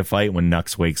begin to fight when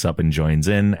Nux wakes up and joins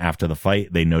in. After the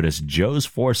fight, they notice Joe's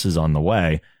forces on the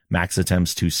way. Max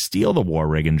attempts to steal the war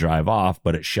rig and drive off,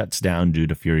 but it shuts down due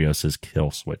to Furiosa's kill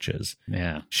switches.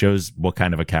 Yeah. Shows what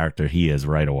kind of a character he is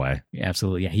right away. Yeah,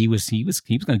 absolutely. Yeah, he was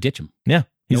going to ditch him. Yeah,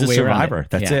 he's a survivor.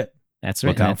 That's it. That's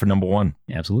right. Look out for number one.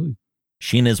 Absolutely.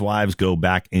 She and his wives go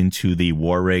back into the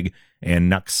war rig, and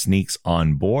Nux sneaks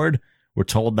on board. We're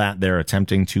told that they're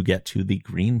attempting to get to the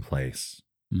green place.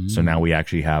 Mm-hmm. So now we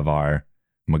actually have our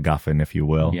MacGuffin, if you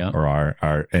will, or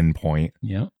our endpoint.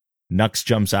 Yeah. Nux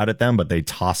jumps out at them, but they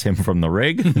toss him from the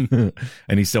rig,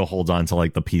 and he still holds on to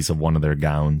like the piece of one of their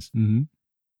gowns. Mm-hmm.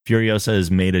 Furiosa has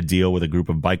made a deal with a group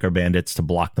of biker bandits to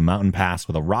block the mountain pass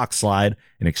with a rock slide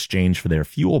in exchange for their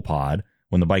fuel pod.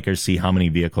 When the bikers see how many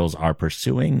vehicles are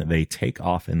pursuing, they take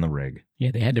off in the rig.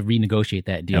 Yeah, they had to renegotiate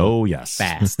that deal. Oh, yes.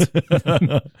 Fast.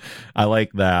 I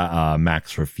like that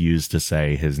Max refused to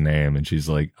say his name, and she's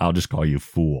like, "I'll just call you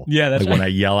fool." Yeah, that's like when I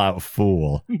yell out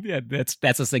fool. Yeah,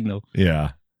 that's a signal.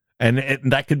 Yeah. And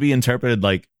that could be interpreted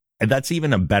like, that's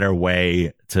even a better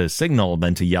way to signal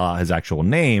than to yell out his actual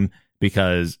name,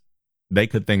 because they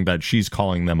could think that she's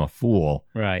calling them a fool.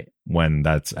 Right. When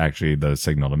that's actually the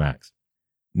signal to Max.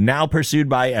 Now pursued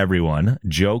by everyone,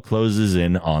 Joe closes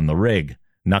in on the rig.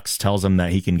 Nux tells him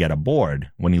that he can get aboard.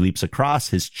 When he leaps across,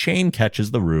 his chain catches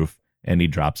the roof and he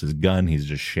drops his gun. He's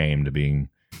just shamed of being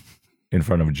in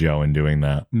front of Joe and doing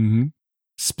that. Mm-hmm.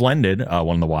 Splendid,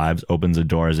 one of the wives, opens a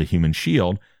door as a human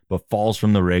shield, but falls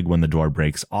from the rig when the door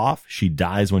breaks off. She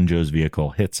dies when Joe's vehicle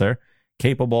hits her.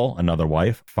 Capable, another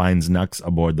wife, finds Nux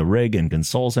aboard the rig and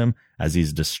consoles him as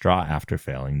he's distraught after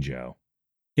failing Joe.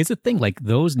 It's a thing, like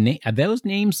those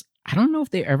names, I don't know if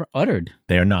they're ever uttered.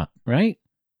 They are not. Right?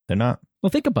 They're not. Well,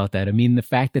 think about that. I mean, the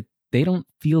fact that they don't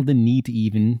feel the need to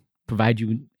even provide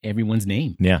you everyone's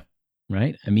name. Yeah.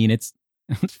 Right? I mean, it's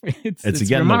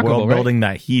again the world building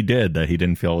that he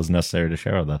didn't feel was necessary to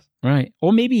share with us. Right.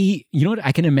 Or maybe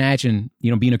I can imagine,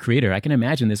 being a creator, I can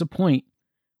imagine there's a point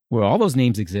where all those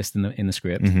names exist in the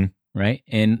script, right?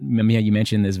 And you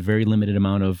mentioned there's a very limited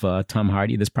amount of Tom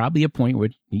Hardy. There's probably a point where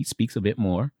he speaks a bit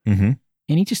more, and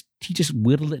he just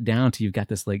whittled it down till you've got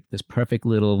this perfect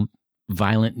little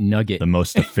violent nugget, the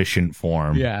most efficient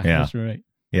form. Yeah, that's right.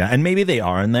 Yeah, and maybe they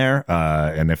are in there,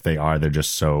 and if they are, they're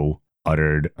just so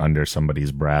uttered under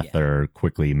somebody's breath or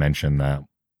quickly mentioned that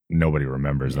nobody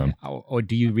remembers them. Or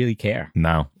do you really care?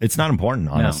 No, it's not important,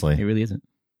 honestly. No, it really isn't.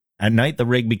 At night, the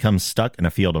rig becomes stuck in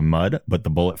a field of mud, but the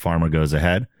bullet farmer goes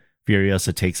ahead.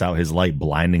 Furiosa takes out his light,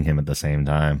 blinding him at the same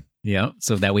time. Yeah,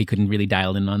 so that way he couldn't really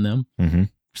dial in on them. Mm-hmm.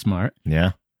 Smart.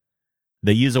 Yeah.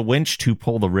 They use a winch to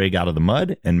pull the rig out of the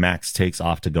mud, and Max takes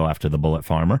off to go after the bullet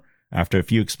farmer. After a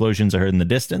few explosions are heard in the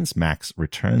distance, Max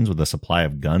returns with a supply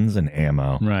of guns and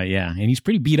ammo. Right, yeah. And he's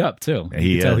pretty beat up, too.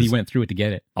 You can tell he went through it to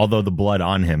get it. Although the blood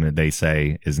on him, they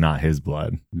say, is not his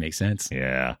blood. Makes sense.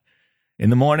 Yeah. In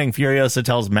the morning, Furiosa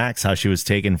tells Max how she was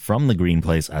taken from the green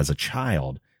place as a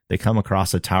child. They come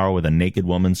across a tower with a naked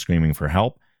woman screaming for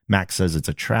help. Max says it's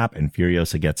a trap, and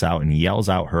Furiosa gets out and yells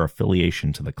out her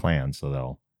affiliation to the clan, so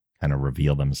they'll kind of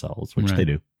reveal themselves, which they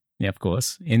do. Yeah, of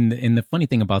course. And the funny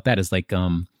thing about that is, like,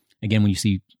 again, when you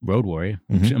see Road Warrior,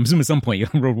 I'm assuming at some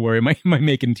point Road Warrior might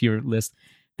make it into your list.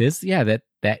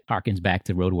 That harkens back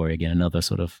to Road Warrior again, another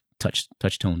sort of touch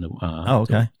tone to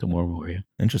Road Warrior.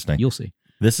 Interesting. You'll see.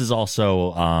 This is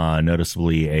also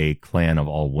noticeably a clan of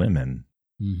all women.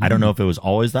 I don't know if it was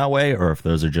always that way or if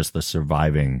those are just the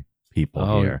surviving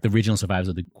people here. The original survivors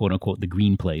of the quote unquote the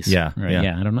green place. Yeah. Right?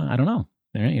 Yeah. I don't know.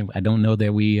 Right? I don't know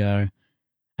that we are.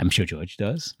 I'm sure George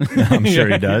does. I'm sure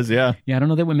he does. Yeah. Yeah. I don't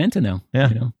know that we're meant to know. Yeah.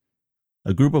 You know?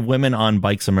 A group of women on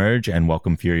bikes emerge and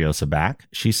welcome Furiosa back.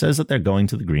 She says that they're going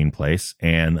to the green place,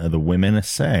 and the women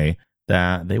say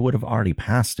that they would have already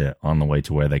passed it on the way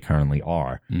to where they currently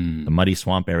are. The muddy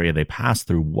swamp area they passed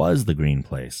through was the green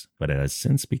place, but it has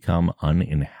since become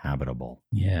uninhabitable.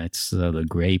 Yeah, it's the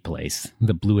gray place,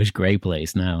 the bluish gray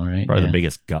place now, right? Probably the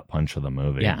biggest gut punch of the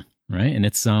movie. Yeah, right. And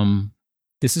it's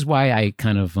this is why I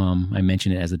kind of I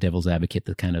mention it as a devil's advocate,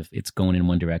 that kind of it's going in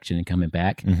one direction and coming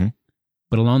back.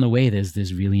 But along the way,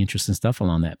 there's really interesting stuff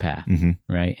along that path,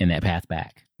 right? And that path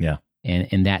back. Yeah.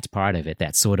 And that's part of it.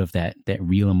 That's sort of that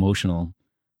real emotional,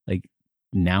 like,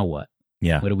 now what?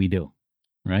 Yeah. What do we do?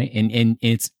 Right. And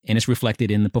it's reflected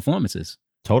in the performances.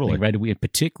 Totally. Like, right. We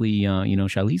particularly,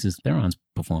 Charlize's Theron's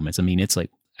performance. I mean, it's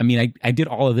like, I did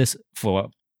all of this for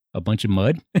a bunch of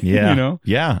mud. Yeah.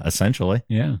 Yeah. Essentially.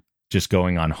 Yeah. Just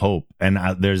going on hope. And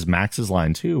there's Max's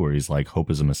line too, where he's like, hope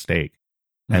is a mistake.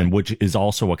 Right. And which is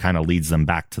also what kind of leads them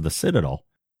back to the Citadel,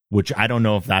 which I don't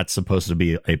know if that's supposed to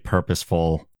be a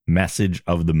purposeful message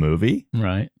of the movie,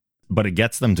 right? But it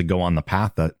gets them to go on the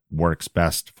path that works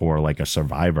best for like a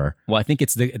survivor. Well, I think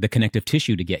it's the connective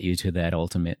tissue to get you to that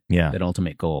ultimate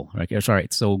goal. Right? It's all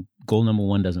right. So goal number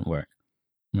 1 doesn't work,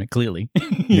 right? Clearly,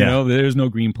 you know, there's no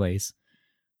green place.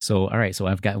 So all right,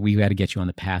 so we got to get you on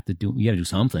the path to do. You got to do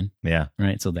something. Yeah.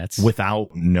 Right. So that's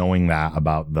without knowing that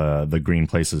about the green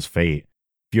place's fate,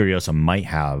 Furiosa might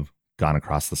have gone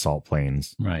across the salt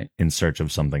plains, right, in search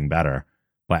of something better.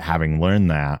 But having learned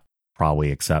that,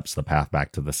 probably accepts the path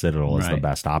back to the Citadel as the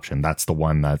best option. That's the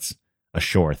one that's a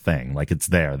sure thing. Like, it's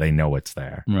there. They know it's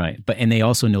there. Right. And they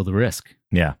also know the risk.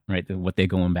 Yeah. Right. What they're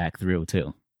going back through,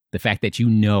 too. The fact that you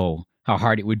know how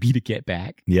hard it would be to get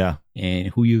back. Yeah. And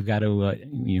who you got to,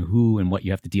 who and what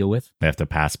you have to deal with. They have to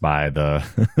pass by the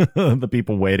the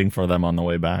people waiting for them on the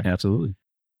way back. Absolutely.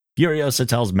 Furiosa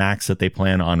tells Max that they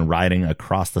plan on riding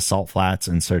across the salt flats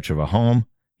in search of a home.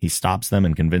 He stops them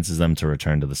and convinces them to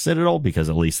return to the Citadel because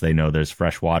at least they know there's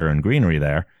fresh water and greenery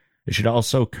there. It should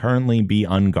also currently be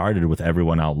unguarded with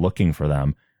everyone out looking for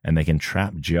them, and they can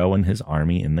trap Joe and his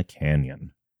army in the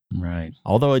canyon. Right.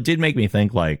 Although it did make me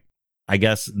think, like, I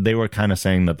guess they were kind of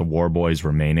saying that the war boys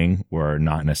remaining were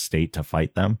not in a state to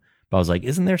fight them. But I was like,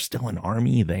 isn't there still an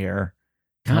army there?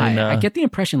 I get the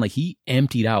impression like he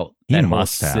emptied out that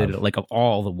must have Citadel, like, of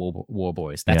all the war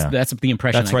boys. That's the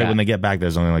impression. That's right. When they get back,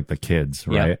 there's only like the kids,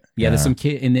 right? Yeah. There's some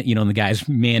kid in the guys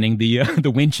manning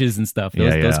the winches and stuff.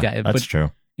 Those guys. That's true.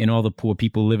 And all the poor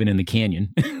people living in the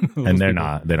canyon, and they're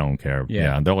not. They don't care.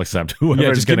 Yeah, they'll accept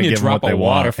whoever's going to give them what they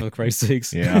water, want. for Christ's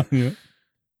sakes. Yeah.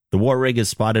 The war rig is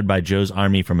spotted by Joe's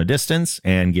army from a distance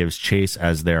and gives chase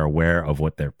as they're aware of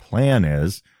what their plan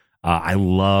is. I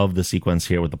love the sequence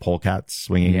here with the polecats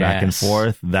swinging back and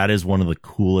forth. That is one of the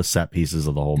coolest set pieces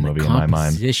of the whole movie in my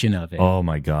mind. Composition of it. Oh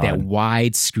my God. That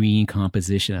wide screen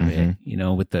composition of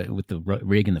it, with the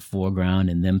rig in the foreground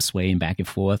and them swaying back and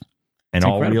forth. And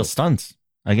all real stunts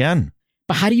again.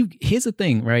 But here's the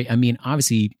thing, right? I mean,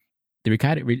 obviously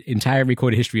the entire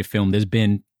recorded history of film, there's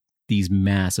been these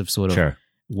massive sort of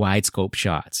wide scope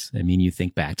shots. I mean, you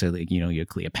think back to, like, your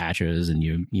Cleopatras and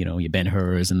your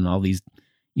Ben-Hurs and all these,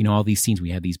 all these scenes. We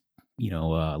have these,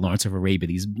 Lawrence of Arabia,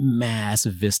 these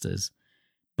massive vistas,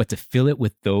 but to fill it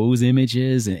with those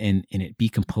images and it be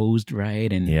composed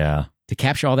right. And to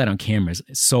capture all that on camera is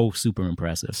so super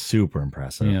impressive. Super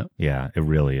impressive. Yeah, it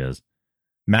really is.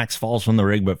 Max falls from the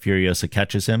rig, but Furiosa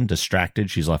catches him. Distracted,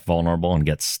 she's left vulnerable and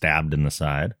gets stabbed in the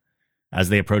side. As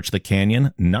they approach the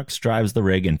canyon, Nux drives the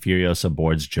rig and Furiosa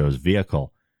boards Joe's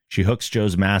vehicle. She hooks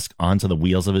Joe's mask onto the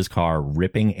wheels of his car,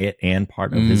 ripping it and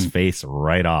part of his face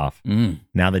right off.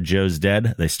 Now that Joe's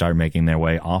dead, they start making their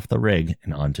way off the rig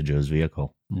and onto Joe's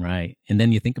vehicle. Right. And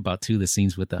then you think about, too, the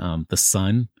scenes with the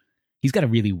son. He's got a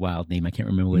really wild name. I can't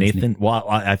remember what his name. Well,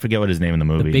 I forget what his name in the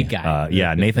movie. The big guy.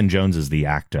 Nathan Jones is the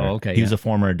actor. Oh, okay. He was a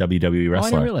former WWE wrestler.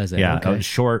 I didn't realize that. Yeah, okay. a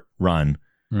short run.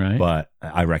 Right. But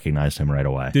I recognized him right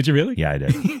away. Did you really? Yeah, I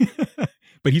did.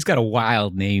 But he's got a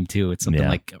wild name, too. It's something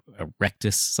like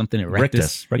Erectus, something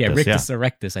Erectus. Rictus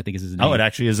Erectus, I think is his name. Oh, it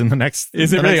actually is in the next.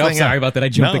 Is it really? Oh, sorry about that. I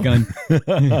jumped the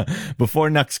gun.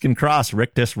 Before Nux can cross,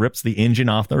 Rictus rips the engine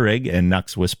off the rig and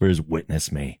Nux whispers,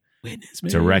 "Witness me." Witness me.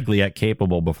 Directly at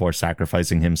Capable before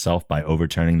sacrificing himself by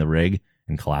overturning the rig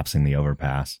and collapsing the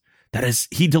overpass.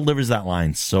 He delivers that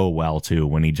line so well, too,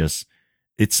 when it's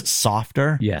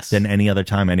softer than any other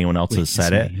time anyone else has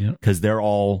said it, because they're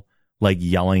all like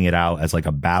yelling it out as like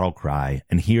a battle cry.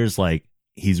 And here's like,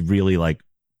 he's really like,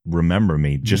 remember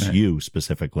me, just you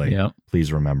specifically. Yep.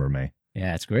 Please remember me.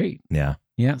 Yeah, it's great. Yeah.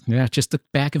 Yeah. Just a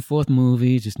back and forth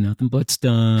movie, just nothing but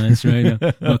stunts, right?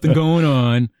 Nothing going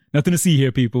on. Nothing to see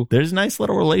here, people. There's nice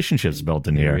little relationships built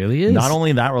in here. It really is. Not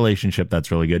only that relationship that's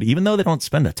really good, even though they don't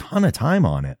spend a ton of time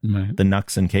on it, the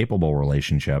Nux and Capable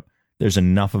relationship, there's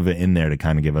enough of it in there to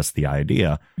kind of give us the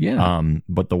idea. Yeah.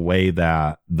 But the way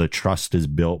that the trust is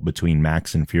built between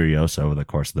Max and Furiosa over the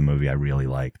course of the movie, I really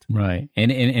liked. Right.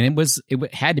 And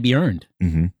it had to be earned.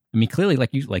 Mm-hmm. I mean, clearly,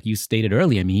 like you stated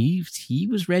earlier, I mean, he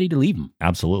was ready to leave them.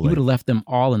 Absolutely. He would have left them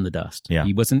all in the dust. Yeah.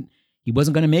 He wasn't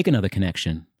going to make another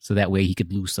connection so that way he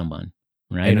could lose someone.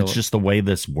 Right. And it's just the way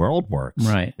this world works.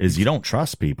 Right. Is you don't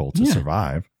trust people to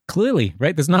survive. Clearly,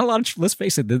 right? There's not a lot of, let's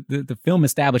face it, the film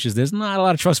establishes there's not a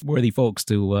lot of trustworthy folks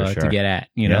to get at,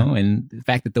 you know? And the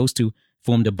fact that those two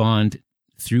formed a bond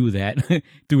through that,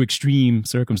 through extreme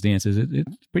circumstances,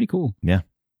 it's pretty cool. Yeah.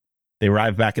 They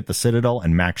arrive back at the Citadel,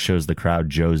 and Max shows the crowd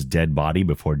Joe's dead body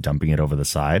before dumping it over the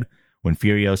side. When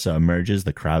Furiosa emerges,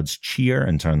 the crowds cheer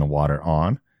and turn the water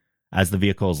on. As the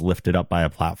vehicle is lifted up by a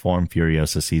platform,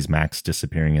 Furiosa sees Max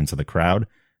disappearing into the crowd.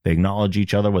 They acknowledge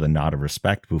each other with a nod of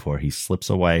respect before he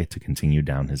slips away to continue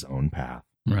down his own path.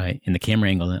 Right. And the camera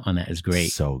angle on that is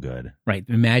great. So good. Right.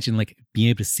 Imagine like being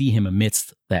able to see him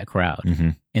amidst that crowd,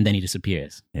 and then he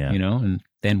disappears. Yeah. You know, and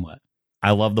then what?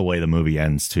 I love the way the movie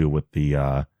ends too, with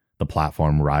the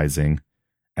platform rising,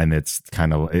 and it's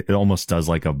kind of, it almost does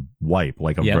like a wipe,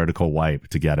 like a vertical wipe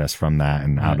to get us from that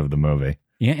and out of the movie.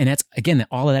 Yeah, and that's, again,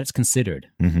 all of that's considered.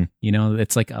 You know,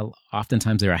 it's like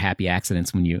oftentimes there are happy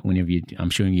accidents whenever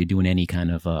I'm sure you're doing any kind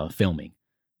of filming,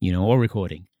 you know, or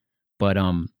recording, but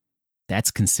that's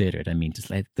considered. I mean,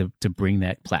 just like to bring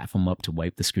that platform up to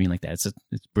wipe the screen like that,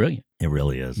 it's brilliant. It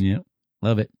really is. Yeah,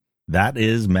 love it. That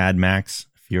is Mad Max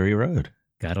Fury Road.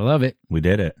 Gotta love it. We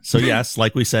did it. So yes,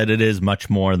 like we said, it is much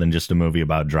more than just a movie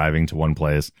about driving to one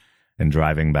place and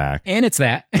driving back. And it's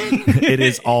that. It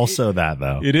is also that,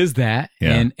 though. It is that.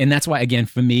 Yeah. And that's why, again,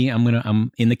 for me, I'm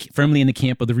firmly in the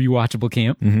camp of the rewatchable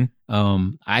camp.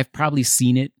 I've probably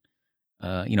seen it,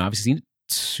 obviously seen it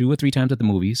 2 or 3 times at the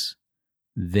movies.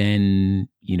 Then,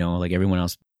 like everyone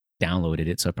else downloaded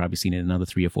it. So I've probably seen it another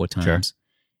 3 or 4 times. Sure.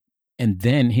 And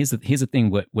then here's the thing,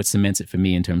 what cements it for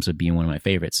me in terms of being one of my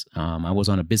favorites. I was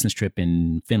on a business trip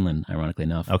in Finland, ironically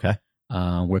enough. Okay.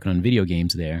 Working on video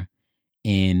games there.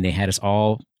 And they had us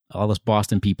all us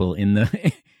Boston people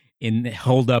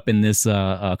holed up in this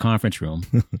conference room.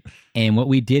 And what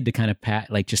we did to kind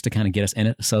of just to kind of get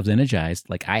ourselves energized,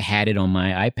 like I had it on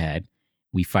my iPad.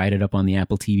 We fired it up on the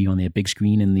Apple TV on their big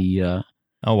screen in the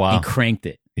oh wow, and cranked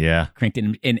it. Yeah, cranked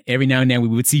it, and every now and then we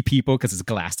would see people, because it's a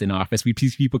glassed-in office. We'd see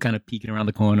people kind of peeking around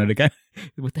the corner. The guy,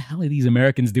 what the hell are these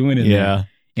Americans doing in there?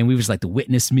 And we was like, to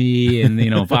witness me and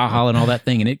Valhalla and all that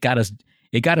thing, and it got us.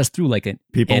 It got us through like a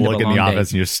people look in the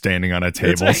office and you're standing on a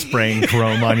table spraying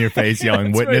chrome on your face,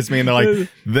 yelling "Witness me!" and they're like,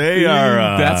 "They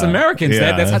are that's Americans.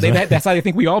 Yeah, that's how they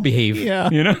think we all behave." Yeah,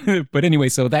 But anyway,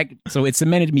 so it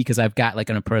cemented me because I've got like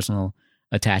a personal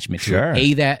attachment to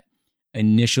it. That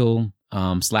initial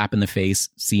slap in the face,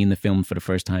 seeing the film for the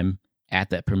first time at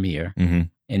that premiere,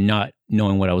 and not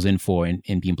knowing what I was in for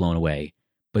and being blown away.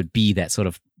 But B, that sort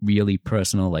of really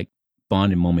personal like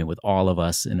bonding moment with all of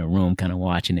us in a room, kind of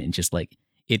watching it and just like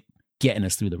it getting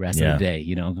us through the rest of the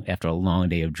day, after a long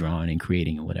day of drawing and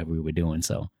creating and whatever we were doing.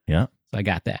 So I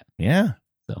got that. Yeah.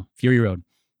 So Fury Road.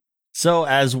 So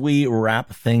as we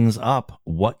wrap things up,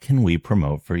 what can we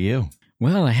promote for you?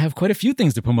 Well, I have quite a few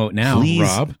things to promote now, Please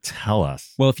Rob. Tell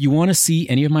us. Well, if you want to see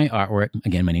any of my artwork,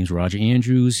 again, my name's Roger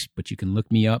Andrews, but you can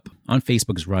look me up on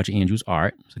Facebook as Roger Andrews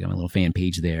Art. So I got my little fan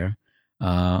page there.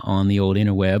 on the old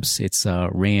interwebs. It's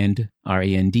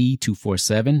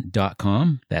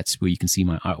RAND247.com. That's where you can see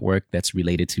my artwork that's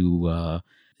related to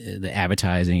the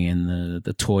advertising and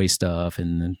the toy stuff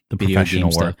and the video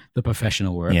game stuff, the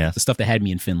professional work, the stuff that had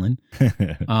me in Finland.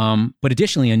 But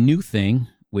additionally, a new thing,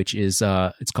 which is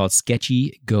it's called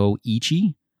Sketchy Go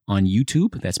Ichi on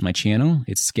YouTube. That's my channel.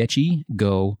 It's Sketchy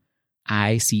Go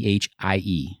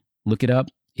ICHIE. Look it up.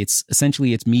 It's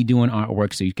essentially me doing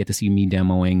artwork, so you get to see me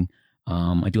demoing.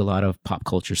 I do a lot of pop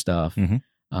culture stuff.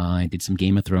 I did some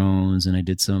Game of Thrones, and I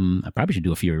probably should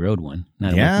do a Fury Road one.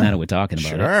 Now that we're talking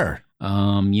about it.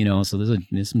 So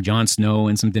there's some Jon Snow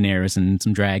and some Daenerys and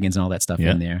some dragons and all that stuff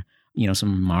in there.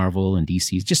 Some Marvel and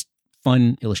DC's, just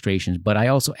fun illustrations. But I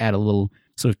also add a little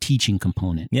sort of teaching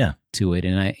component to it,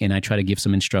 and I try to give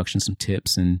some instructions, some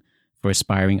tips, and for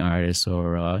aspiring artists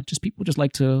or just people just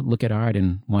like to look at art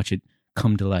and watch it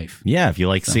come to life. Yeah, if you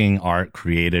like seeing art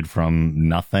created from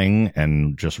nothing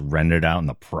and just rendered out in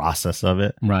the process of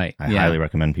it, right? I highly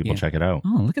recommend people check it out.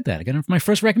 Oh, look at that. I got my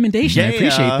first recommendation. I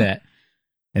appreciate that.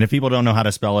 And if people don't know how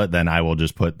to spell it, then I will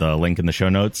just put the link in the show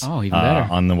notes even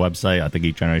better. On the website at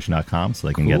thegeekgeneration.com so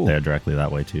they can get there directly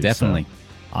that way too. Definitely. So,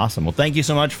 awesome. Well, thank you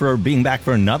so much for being back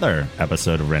for another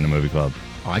episode of Random Movie Club.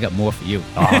 Oh, I got more for you.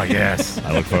 Oh, yes.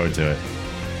 I look forward to it.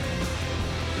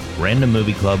 Random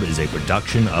Movie Club is a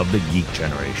production of The Geek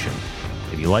Generation.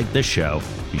 If you like this show,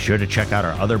 be sure to check out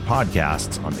our other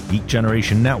podcasts on the Geek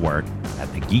Generation Network at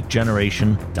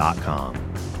thegeekgeneration.com.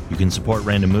 You can support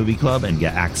Random Movie Club and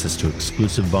get access to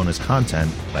exclusive bonus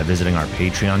content by visiting our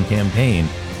Patreon campaign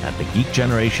at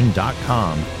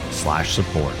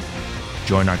thegeekgeneration.com/support.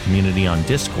 Join our community on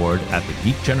Discord at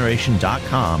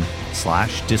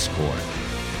thegeekgeneration.com/Discord.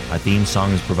 Our theme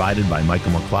song is provided by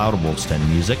Michael McLeod of Wolfsten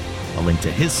Music. A link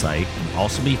to his site can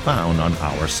also be found on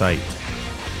our site.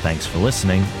 Thanks for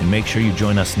listening, and make sure you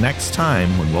join us next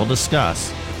time when we'll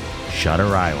discuss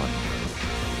Shutter Island.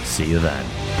 See you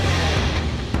then.